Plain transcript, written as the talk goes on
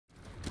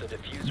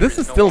This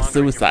is still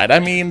suicide. I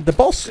mean, the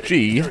boss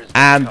G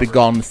and the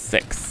gun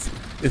 6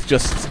 is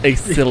just a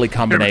silly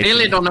combination. You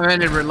really don't have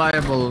any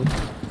reliable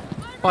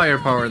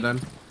firepower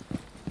then.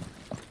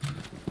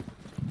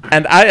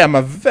 And I am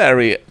a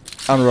very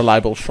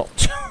unreliable shot.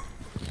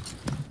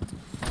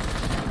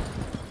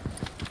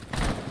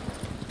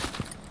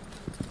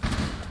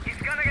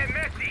 It's gonna get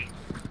messy.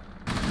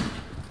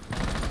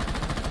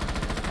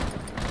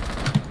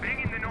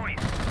 Bring in the noise.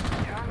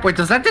 Wait,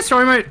 does that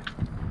destroy my...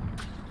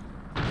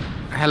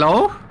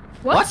 Hello?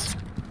 What?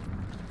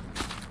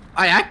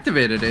 I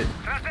activated it.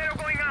 Trasero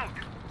going out.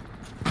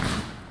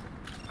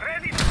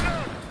 Ready to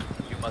go.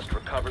 You must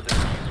recover the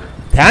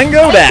diffuser.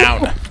 Tango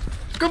down!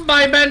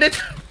 Goodbye,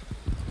 bandit!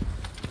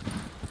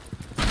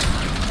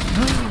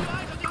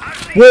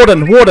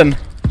 Warden!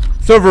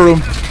 Server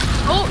room.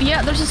 Oh,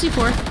 yeah, there's a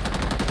C4.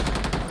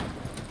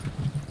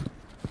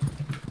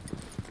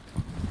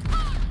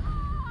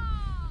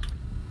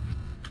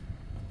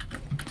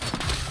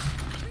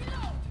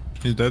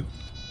 He's dead.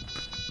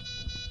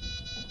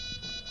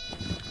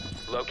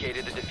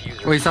 Located the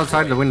diffuser. Oh, he's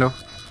outside the window.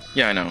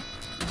 Yeah, I know.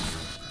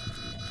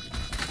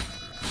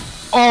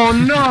 Oh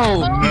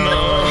no!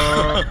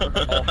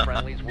 All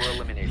friendlies were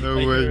eliminated. No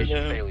way.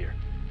 Mission failure.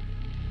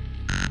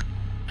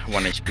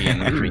 1 HP in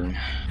the green.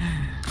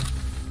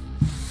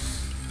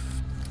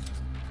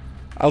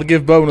 I'll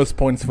give bonus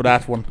points for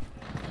that one.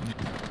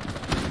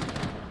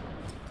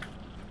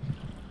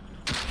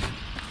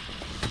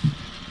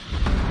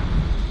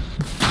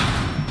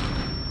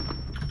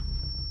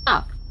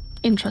 Ah,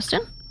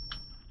 interesting.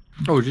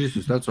 Oh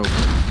Jesus, that's open.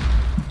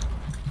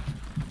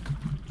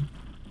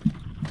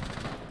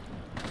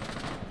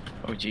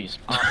 Oh jeez.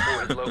 Op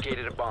 4 has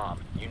located a bomb.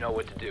 You know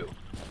what to do.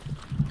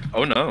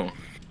 Oh no.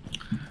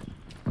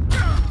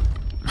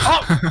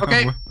 Oh,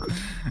 okay.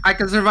 I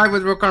can survive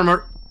with rook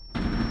armor.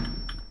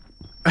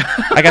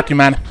 I got you,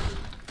 man.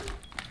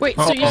 Wait,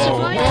 so you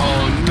survived?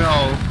 Oh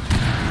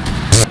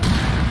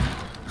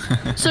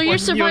no. So you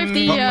survived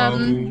the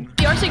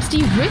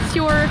R60 with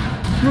your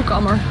rook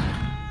armor?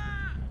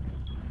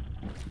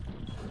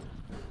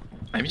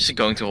 I'm just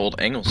going to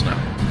hold angles now.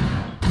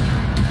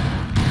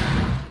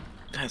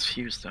 That's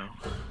fused though.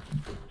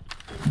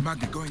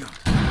 Magnet going up.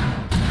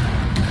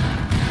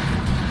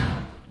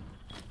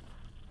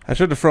 I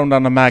should have thrown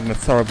down the magnet,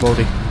 sorry,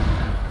 Bodhi.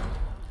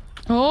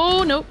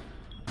 Oh, no.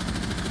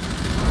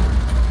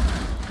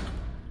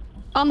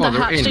 On the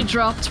they're hatch, in. they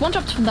dropped. One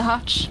dropped from the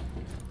hatch.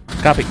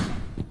 Copy.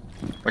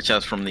 Watch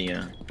out from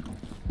the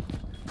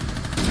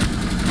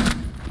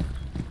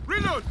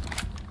Reload.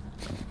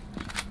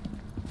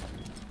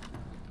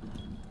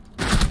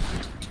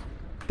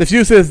 The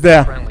fuse is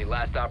there. Friendly,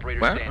 last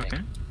operator Well, standing.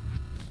 okay.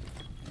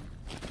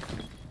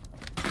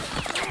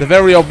 The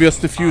very obvious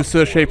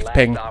diffuser shaped Last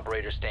ping.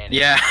 operator standing.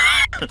 Yeah.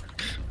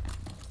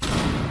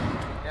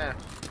 Yeah.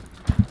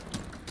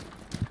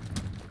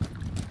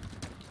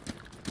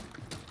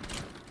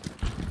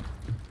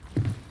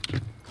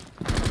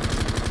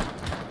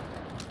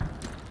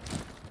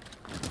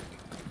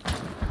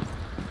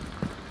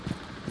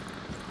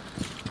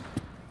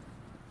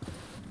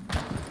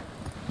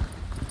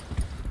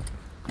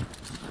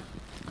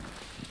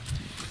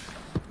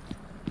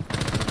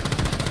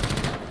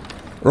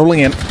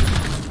 Rolling in.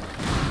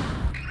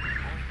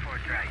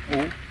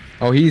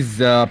 Oh, he's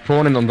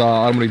proning on the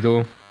armory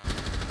door.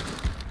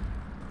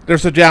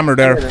 There's a jammer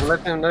there.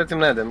 Let him.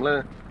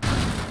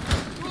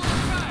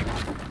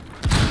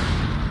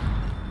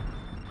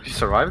 You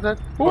survived that?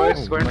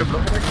 Boys, going to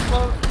block next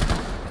floor.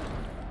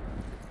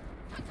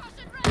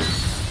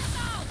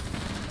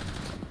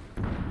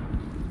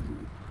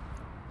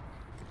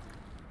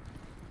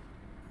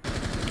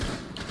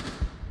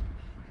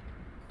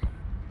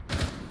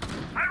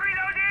 I'm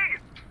reloading.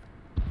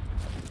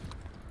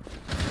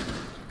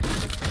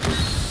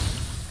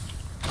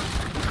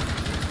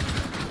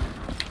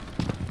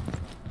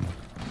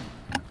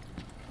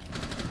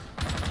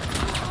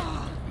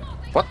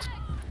 What?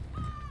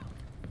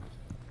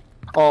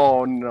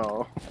 Oh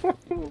no.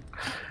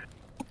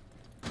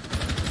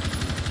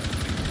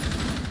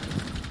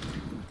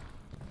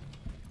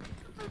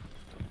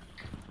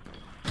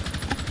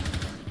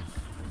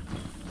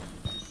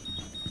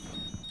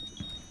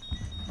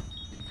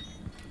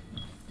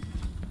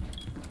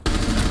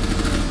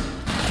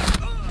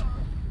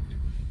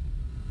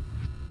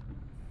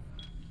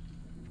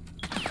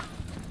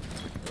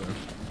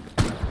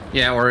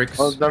 Yeah, Oryx.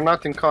 Well, they're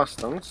not in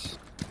customs.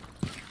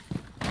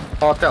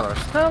 Oh, tellers.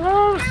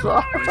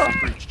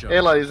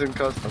 Ela is in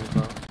customs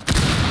now.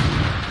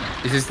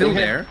 Is he still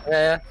there?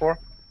 Yeah, 4.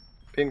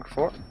 Pink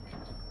 4.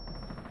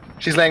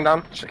 She's laying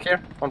down. Check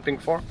here. On pink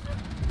 4.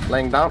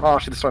 Laying down. Oh,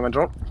 she destroyed my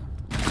drone.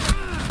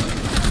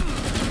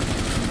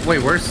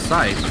 Wait, where's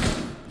side?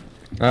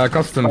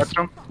 Customs.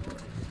 Custom.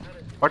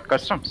 What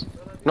customs?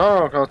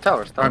 No,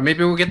 tellers. Alright,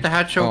 maybe we'll get the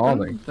hatch Oh, are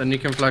open, then you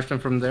can flash them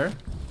from there.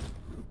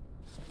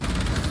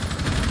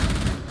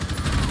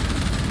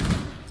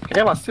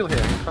 Ela's still here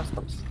in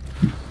customs.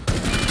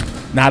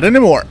 Not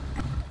anymore.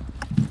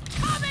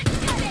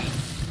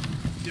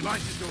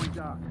 Device is going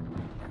down.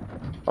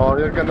 Oh,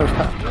 you're gonna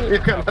die. You're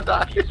gonna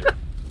die.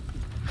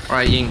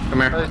 Alright, Ying,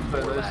 come here.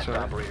 Last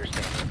operator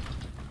standing.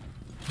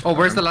 Oh,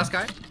 where's the last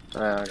guy?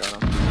 Yeah, I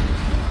got him.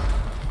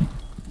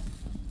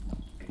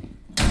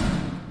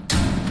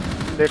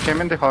 They came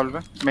in the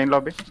hallway, main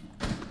lobby.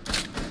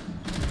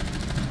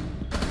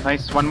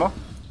 Nice, one more.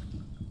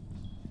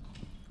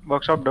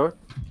 Workshop door.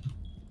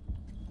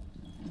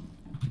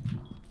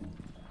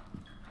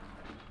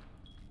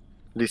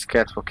 This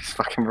catwalk is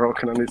fucking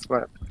broken on this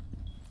map.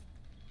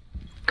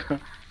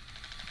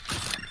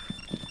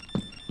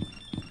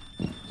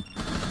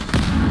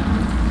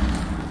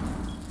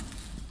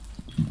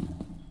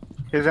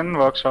 He's in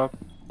workshop.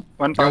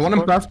 One I passport. want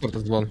him passport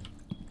as well.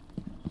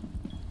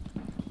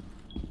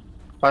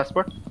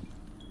 Passport.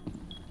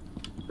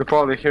 You're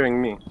probably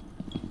hearing me.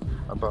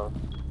 Above.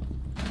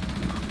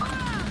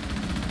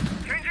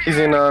 He's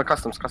in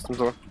customs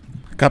door.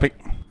 Copy.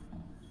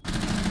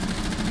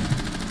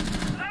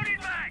 Loading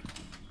mag.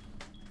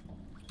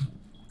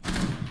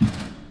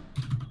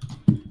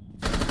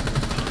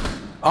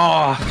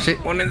 Oh shit!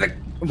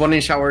 One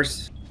in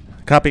showers.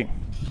 Copy.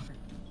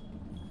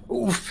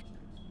 Oof.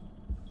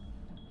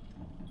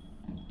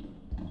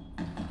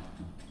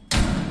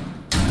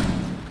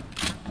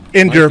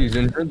 Injured. He's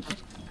injured.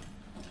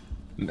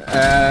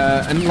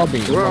 And lobby.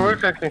 Where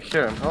I can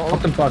hear him? Oh,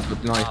 Open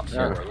passport, nice. Op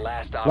Yeah. 4,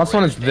 last Last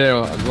one operator is there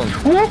as well.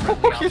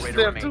 he's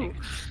there too.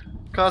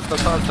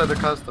 Customs, outside the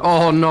customs.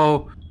 Oh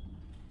no.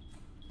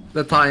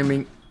 The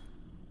timing.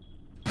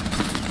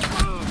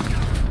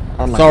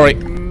 Sorry.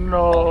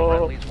 No.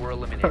 Friendlies were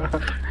eliminated. They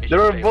Mission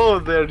were failed.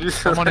 both there.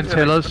 Jesus. Someone in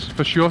tellers,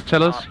 for sure,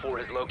 tellers. Op 4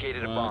 has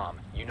located a bomb.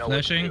 You know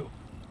what to Flashing. do.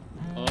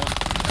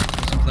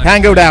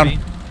 Can go down.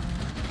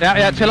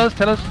 Yeah, tellers.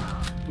 Got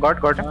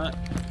him.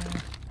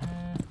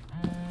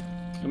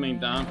 Coming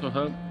down for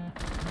help.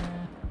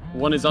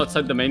 One is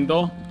outside the main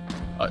door.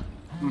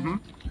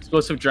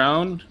 Explosive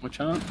drowned. Watch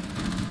out.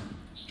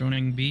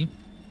 Droning B.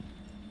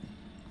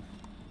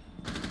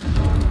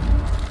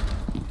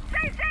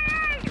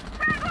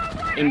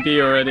 In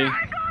B already.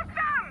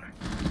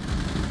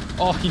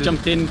 Oh, he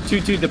jumped in.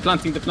 2-2. They're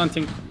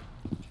planting.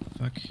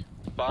 Fuck.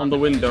 On the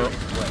window.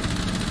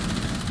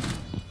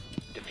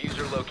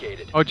 Diffuser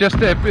located. Oh, just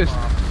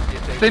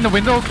stay in the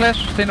window,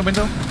 Clash. Stay in the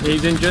window.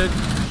 He's injured.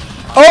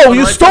 Oh,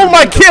 you stole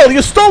my kill!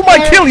 You stole my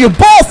kill, you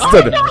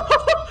bastard!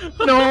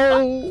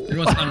 No! It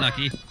was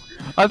unlucky.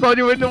 I thought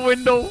you were in the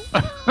window.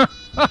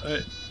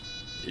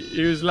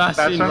 He was last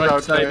That seen one's right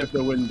outside. side of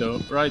the window.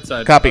 Right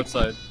side. Copy.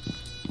 Outside.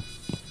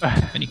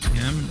 Any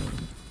cam?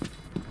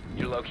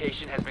 Your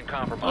location has been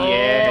compromised. Oh.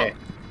 Yeah.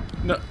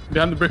 No,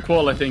 behind the brick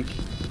wall, I think.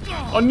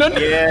 Oh no!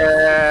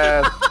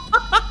 Yes.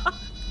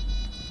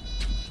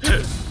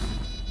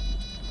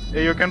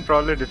 Yeah, you can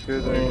probably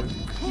defuse it.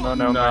 No,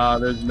 Nah,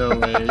 there's no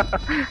way.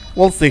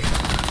 We'll see.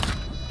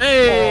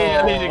 Hey,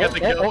 at least you got the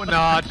kill. Oh,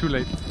 nah, too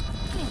late.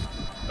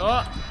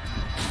 Oh.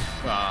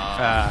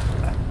 Ah.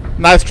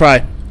 Nice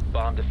try.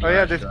 Bomb defused. Oh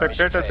yeah, the Mission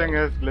spectator failed. thing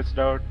is glitched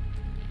out.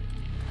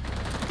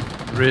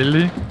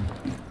 Really?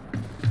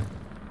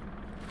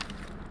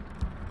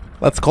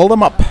 Let's call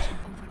them up.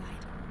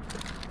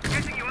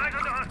 Getting you eyes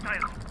on the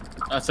hostile.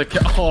 That's a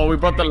kill. Oh, we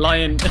brought the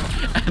lion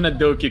and a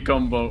Doki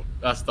combo.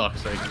 That's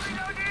toxic.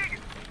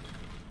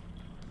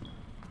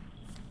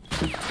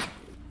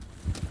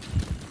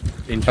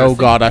 Oh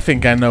god, I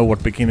think I know what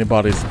Bikini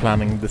Body is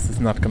planning. This is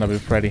not gonna be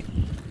pretty.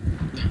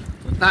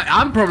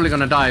 I'm probably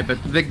gonna die, but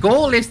the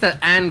goal is that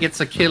Anne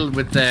gets a kill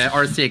with the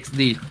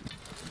RCXD.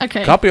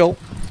 Okay. Copy all.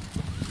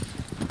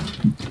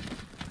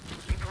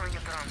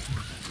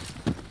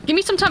 Give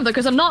me some time though,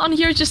 because I'm not on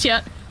here just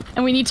yet,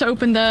 and we need to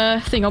open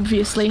the thing,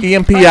 obviously.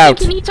 EMP But I out.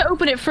 think you need to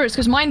open it first,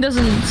 because mine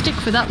doesn't stick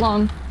for that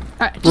long.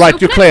 Alright, just Right, open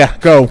you're it. clear.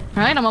 Go.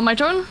 Alright, I'm on my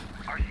drone.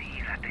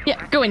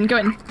 Yeah, go in.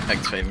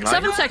 Activating light.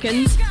 7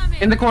 seconds.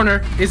 In the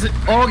corner. Is it?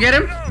 Oh, get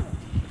him!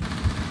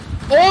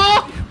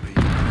 Oh!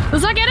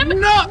 Does that get him?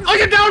 No! Oh,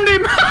 you downed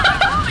him!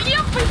 Oh,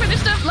 yep, we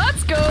finished him.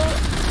 Let's go.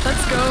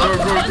 Let's go.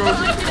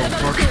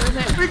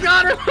 We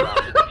got him!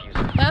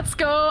 Let's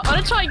go. I'm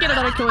gonna try and get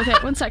another kill with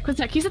it. One sec.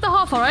 He's at the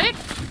half, alright?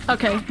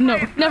 Okay, no,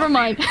 never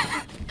mind.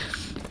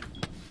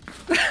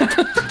 I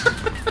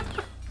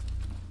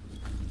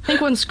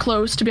think one's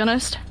close, to be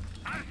honest.